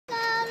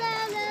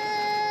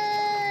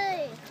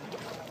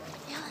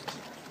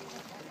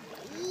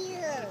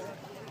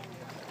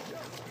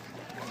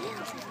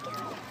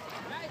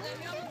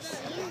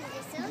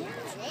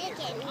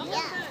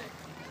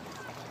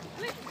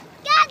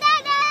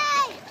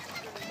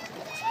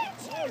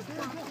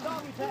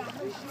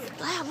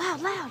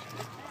Loud, loud.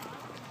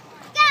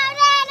 Go,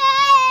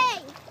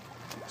 Daddy!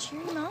 Cheer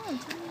him on. Tell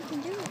him you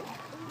can do it.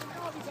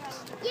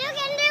 You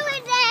can do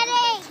it,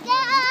 Daddy! Go!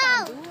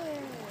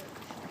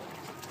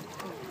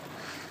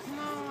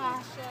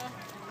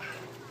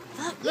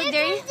 Look, You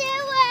there can you. do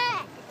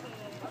it!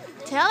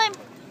 Tell him.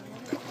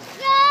 Go,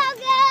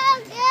 go,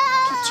 go!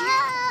 Keep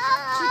cheering.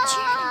 Keep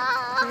cheering.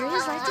 There he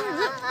is right there.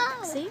 Look.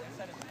 See?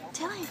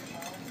 Tell him.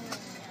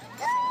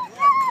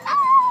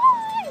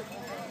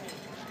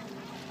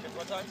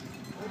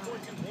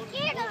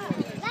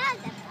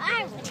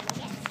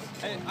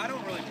 Hey, I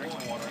don't really drink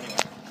my water anyway.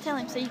 Tell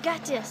him. So you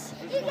got this.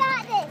 You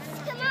got this.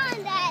 Come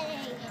on,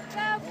 Daddy.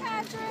 Go,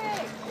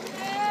 Patrick!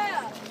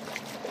 Yeah!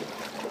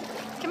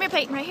 Come here,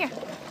 Peyton. Right here.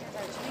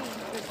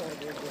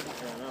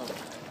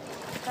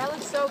 That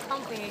looks so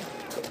comfy.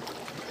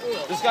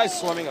 This guy's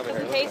swimming over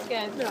here. Tastes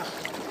good.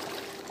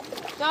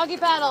 Doggy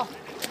paddle.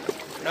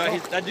 No,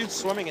 that dude's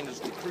swimming and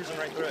just cruising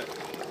right through it.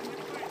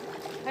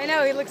 I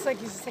know, he looks like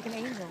he's just like an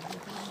angel.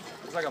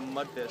 He's like a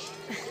mudfish.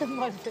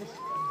 Mudfish.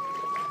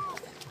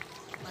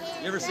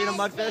 You ever seen a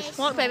mudfish?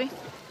 Walk, baby.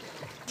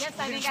 Yes,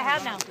 I think I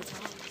have now.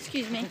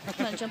 Excuse me. I'm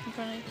going to jump in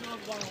front of you.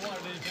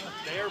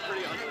 They are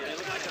pretty ugly. They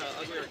look like an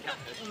uglier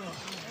catfish.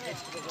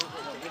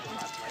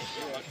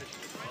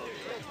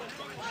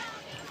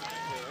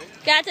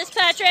 Got this,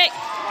 Patrick.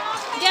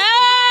 Go!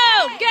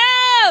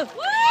 Go!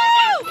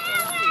 Woo!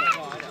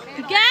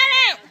 You got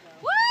it!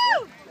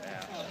 Woo!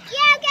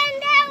 You can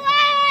do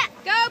it!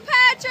 Go,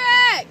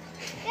 Patrick!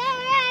 Go,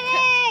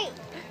 Daddy!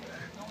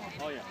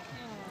 Oh, yeah.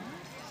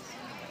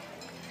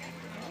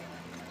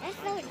 That's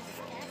so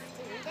disgusting.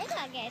 They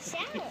gotta get a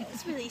shower.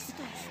 It's really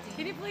disgusting.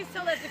 Can you please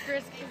tell that to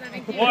Chris? Because I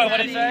think he What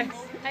did he say?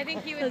 I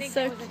think he would That's think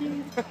so that was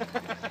cute.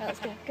 That was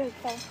good. Good,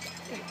 fella.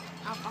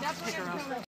 Definitely